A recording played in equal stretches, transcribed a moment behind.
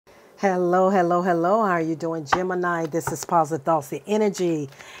Hello, hello, hello. How are you doing, Gemini? This is Positive Thoughts, the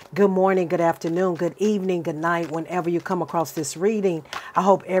energy. Good morning, good afternoon, good evening, good night. Whenever you come across this reading, I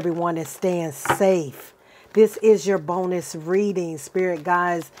hope everyone is staying safe. This is your bonus reading. Spirit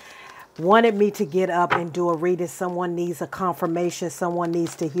guides wanted me to get up and do a reading. Someone needs a confirmation. Someone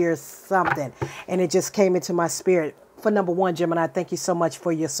needs to hear something. And it just came into my spirit. For number one, Gemini, thank you so much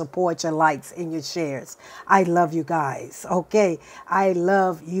for your support, your likes, and your shares. I love you guys. Okay. I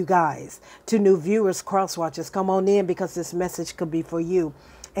love you guys. To new viewers, cross watchers, come on in because this message could be for you.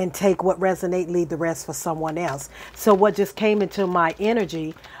 And take what resonate, leave the rest for someone else. So what just came into my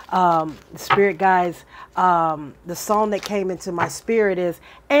energy, spirit guys, the song that came into my spirit is,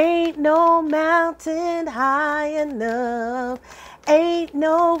 ain't no mountain high enough, ain't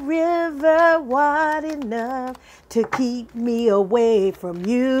no river wide enough to keep me away from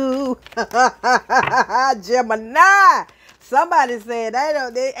you. Gemini. Somebody said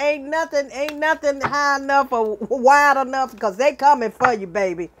they ain't nothing high enough or wide enough because they coming for you,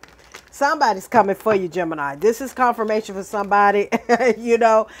 baby. Somebody's coming for you, Gemini. This is confirmation for somebody, you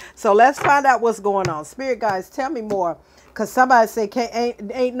know. So let's find out what's going on. Spirit guys, tell me more. Because somebody said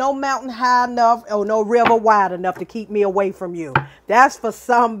ain't no mountain high enough or no river wide enough to keep me away from you. That's for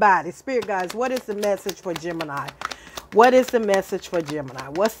somebody. Spirit guys, what is the message for Gemini? What is the message for Gemini?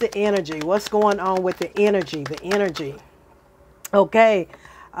 What's the energy? What's going on with the energy? The energy. Okay,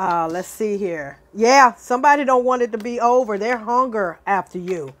 let's see here. Yeah, somebody don't want it to be over. They're hunger after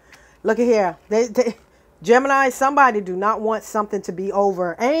you. Look at here. Gemini, somebody do not want something to be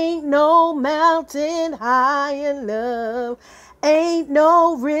over. Ain't no mountain high enough. Ain't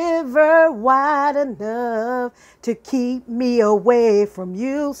no river wide enough to keep me away from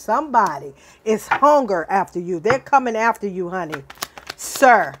you. Somebody is hunger after you. They're coming after you, honey.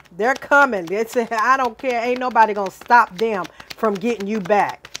 Sir, they're coming. They say, I don't care. Ain't nobody going to stop them from getting you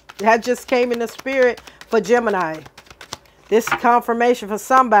back. That just came in the spirit for Gemini. This confirmation for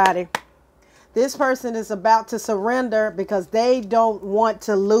somebody. This person is about to surrender because they don't want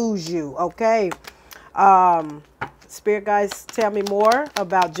to lose you. Okay. Spirit guys, tell me more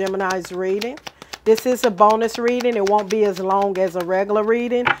about Gemini's reading. This is a bonus reading. It won't be as long as a regular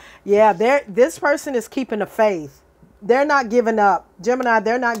reading. Yeah, this person is keeping the faith. They're not giving up. Gemini,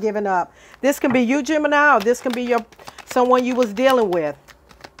 they're not giving up. This can be you, Gemini, or this can be someone you was dealing with.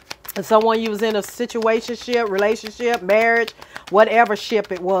 Someone you was in a situationship, relationship, marriage, whatever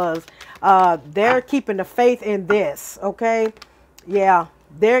ship it was. They're keeping the faith in this, okay? Yeah,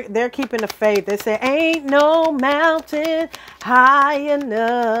 they're keeping the faith. They say, ain't no mountain high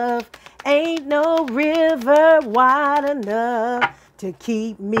enough, ain't no river wide enough to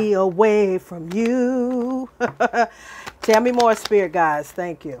keep me away from you. Tell me more, spirit guys.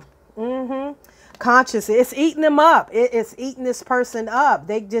 Thank you. Conscious. It's eating them up. It's eating this person up.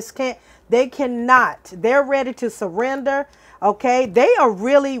 They just can't. They cannot. They're ready to surrender. Okay. They are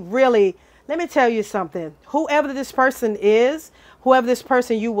really, really. Let me tell you something. Whoever this person is, whoever this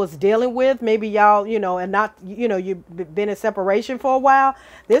person you was dealing with, maybe y'all, and not, you've been in separation for a while.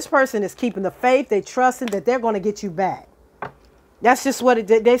 This person is keeping the faith. They trusting that they're going to get you back. That's just what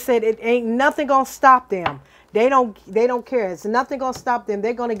they said. It ain't nothing gonna stop them. They don't care. It's nothing gonna stop them.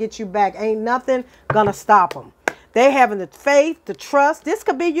 They're gonna get you back. Ain't nothing gonna stop them. They having the faith, the trust. This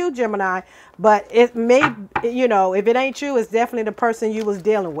could be you, Gemini, but it may, if it ain't you, it's definitely the person you was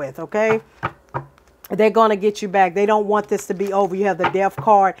dealing with. Okay, they're gonna get you back. They don't want this to be over. You have the Death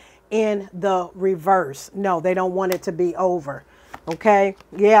card in the reverse. No, they don't want it to be over. Okay,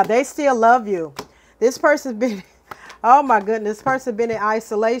 yeah, they still love you. This person's been. Oh my goodness, this person been in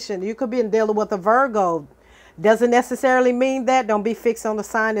isolation. You could be dealing with a Virgo. Doesn't necessarily mean that. Don't be fixed on the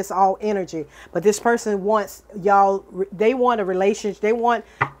sign. It's all energy. But this person wants y'all, they want a relationship. They want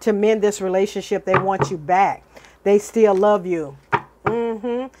to mend this relationship. They want you back. They still love you.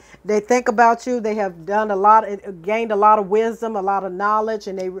 They think about you. They have done gained a lot of wisdom, a lot of knowledge.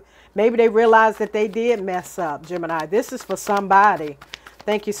 And maybe they realize that they did mess up, Gemini. This is for somebody.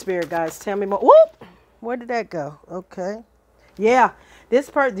 Thank you, spirit guys. Tell me more. Whoop! Where did that go? Okay. Yeah, this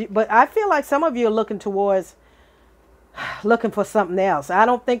person, but I feel like some of you are looking for something else. I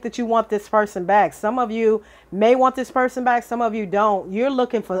don't think that you want this person back. Some of you may want this person back. Some of you don't. You're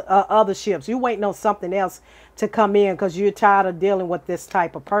looking for other ships. You're waiting on something else to come in because you're tired of dealing with this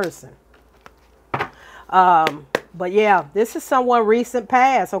type of person. But yeah, this is someone recent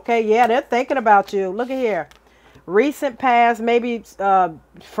past. Okay. Yeah, they're thinking about you. Look at here. Recent past, maybe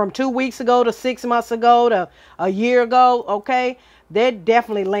from 2 weeks ago to 6 months ago to a year ago. Okay. They're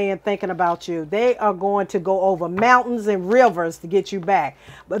definitely laying thinking about you. They are going to go over mountains and rivers to get you back.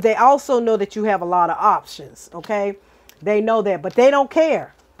 But they also know that you have a lot of options. Okay. They know that, but they don't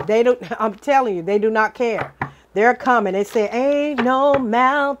care. They don't, I'm telling you, they do not care. They're coming. They say, ain't no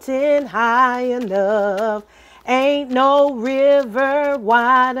mountain high enough. Ain't no river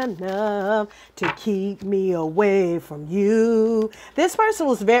wide enough to keep me away from you. This person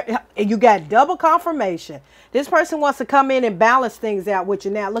was very, you got double confirmation. This person wants to come in and balance things out with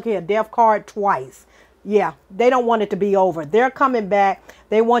you. Now, look at a death card twice. Yeah, they don't want it to be over. They're coming back.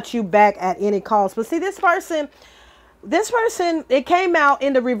 They want you back at any cost. But see, this person, it came out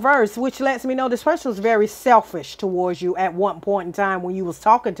in the reverse, which lets me know this person was very selfish towards you at one point in time when you was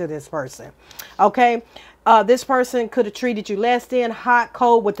talking to this person. Okay. This person could have treated you less than, hot,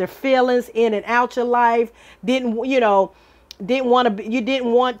 cold, with their feelings, in and out your life. Didn't want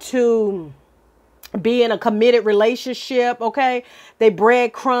to be in a committed relationship. Okay. They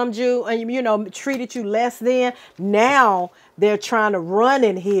breadcrumbed you and, treated you less than. Now they're trying to run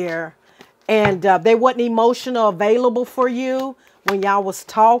in here, and they wasn't emotional available for you when y'all was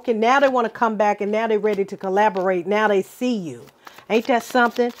talking. Now they want to come back, and now they're ready to collaborate. Now they see you. Ain't that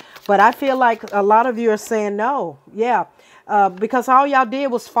something? But I feel like a lot of you are saying no. Yeah. Because all y'all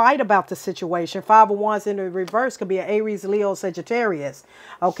did was fight about the situation. 5 of Wands in the reverse could be an Aries, Leo, Sagittarius.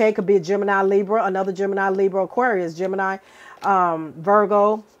 Okay. Could be a Gemini, Libra, another Gemini, Libra, Aquarius, Gemini,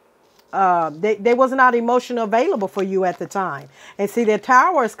 Virgo. They was not emotional available for you at the time. And see, their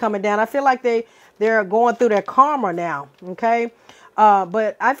tower is coming down. I feel like they're going through their karma now. Okay.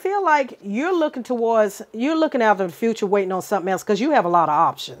 But I feel like you're looking out to the future, waiting on something else, because you have a lot of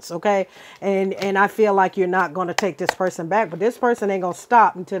options. Okay. And I feel like you're not going to take this person back, but this person ain't going to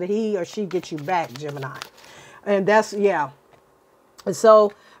stop until he or she gets you back, Gemini. And that's, yeah. And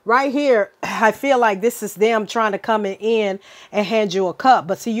so right here, I feel like this is them trying to come in and hand you a cup.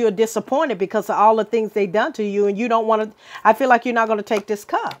 But see, you're disappointed because of all the things they done to you, and you don't want to, I feel like you're not going to take this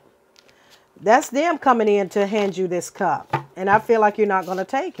cup. That's them coming in to hand you this cup. And I feel like you're not going to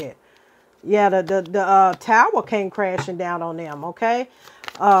take it. Yeah, the tower came crashing down on them, okay?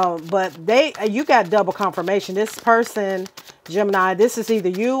 But you got double confirmation. This person, Gemini, this is either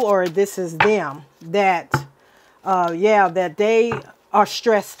you or this is them. That they are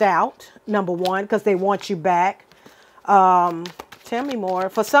stressed out, number one, because they want you back. Tell me more.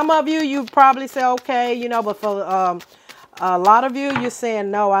 For some of you, you probably say, okay, but for a lot of you, you're saying,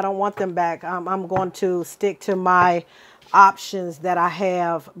 no, I don't want them back. I'm going to stick to my options that I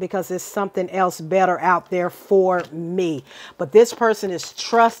have because there's something else better out there for me. But this person is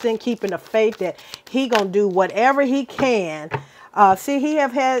trusting, keeping the faith that he going to do whatever he can. See, he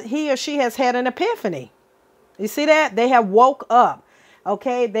or she has had an epiphany. You see that? They have woke up.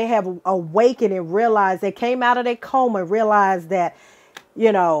 Okay. They have awakened and realized, they came out of their coma, realized that,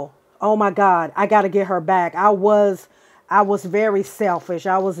 oh my God, I got to get her back. I was very selfish.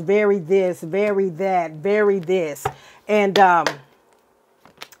 I was very this, very that, very this. And, yeah,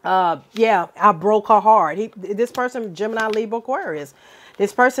 I broke her heart. This person, Gemini, Libra, Aquarius,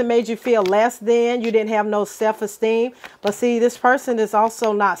 this person made you feel less than. You didn't have no self-esteem. But see, this person is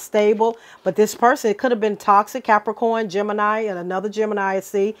also not stable. But this person, it could have been toxic, Capricorn, Gemini, and another Gemini I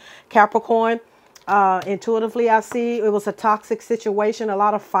see, Capricorn. Intuitively, I see it was a toxic situation. A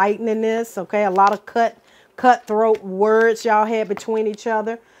lot of fighting in this, okay? A lot of cutthroat words y'all had between each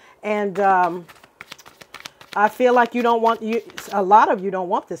other. And I feel like a lot of you don't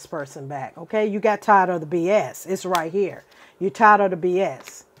want this person back. Okay. You got tired of the BS. It's right here. You're tired of the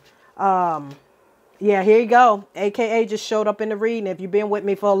BS. Yeah, here you go. AKA just showed up in the reading. If you've been with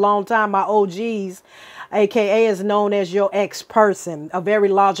me for a long time, my OGs, AKA is known as your ex-person, a very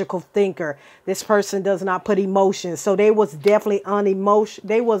logical thinker. This person does not put emotions. So they was definitely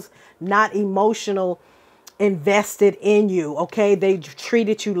they was not emotional invested in you. Okay. They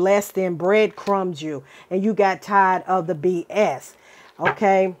treated you less than, breadcrumbed you, and you got tired of the BS.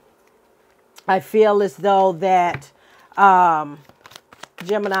 Okay. I feel as though that,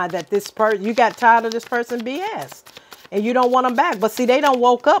 Gemini, that this person, you got tired of this person BS and you don't want them back. But see, they don't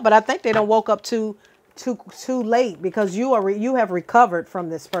woke up, but I think they don't woke up too late, because you have recovered from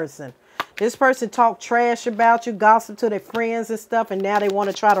this person. This person talked trash about you, gossip to their friends and stuff, and now they want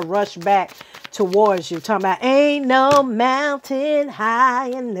to try to rush back towards you. Talking about, ain't no mountain high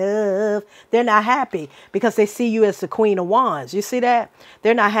enough. They're not happy because they see you as the Queen of Wands. You see that?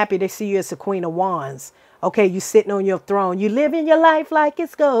 They're not happy they see you as the Queen of Wands. Okay, you sitting on your throne. You living your life like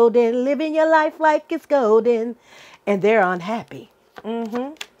it's golden. Living your life like it's golden. And they're unhappy.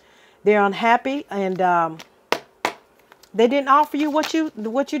 They're unhappy, and they didn't offer you what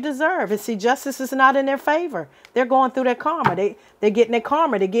you deserve. And see, justice is not in their favor. They're going through their karma. They're getting their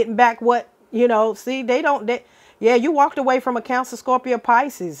karma. They're getting back what, see, yeah, you walked away from a Cancer, Scorpio,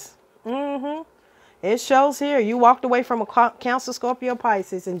 Pisces. It shows here. You walked away from a Cancer, Scorpio,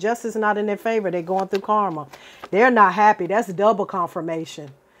 Pisces, and justice is not in their favor. They're going through karma. They're not happy. That's double confirmation.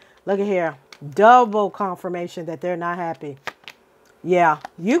 Look at here. Double confirmation that they're not happy. Yeah.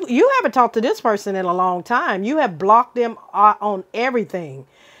 You haven't talked to this person in a long time. You have blocked them on everything.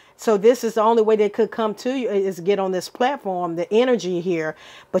 So this is the only way they could come to you is get on this platform, the energy here.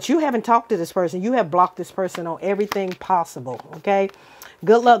 But you haven't talked to this person. You have blocked this person on everything possible. Okay.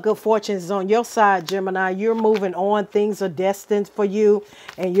 Good luck, good fortune is on your side, Gemini. You're moving on. Things are destined for you.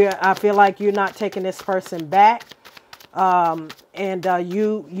 And I feel like you're not taking this person back. You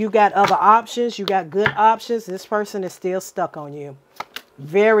got other options. You got good options. This person is still stuck on you.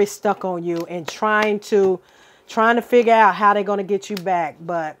 Very stuck on you and trying to figure out how they're going to get you back.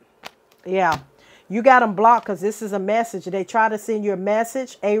 But yeah, you got them blocked because this is a message. They try to send you a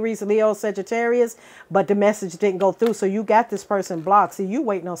message, Aries, Leo, Sagittarius, but the message didn't go through. So you got this person blocked. See, you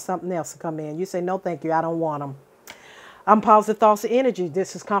waiting on something else to come in. You say, no, thank you. I don't want them. I'm positive thoughts of energy.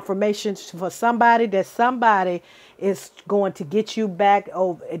 This is confirmation for somebody that somebody is going to get you back.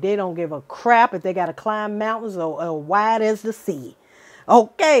 Oh, they don't give a crap if they got to climb mountains or wide as the sea.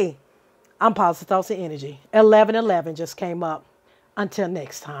 Okay. I'm positive thoughts of energy. 1111 just came up. Until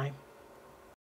next time.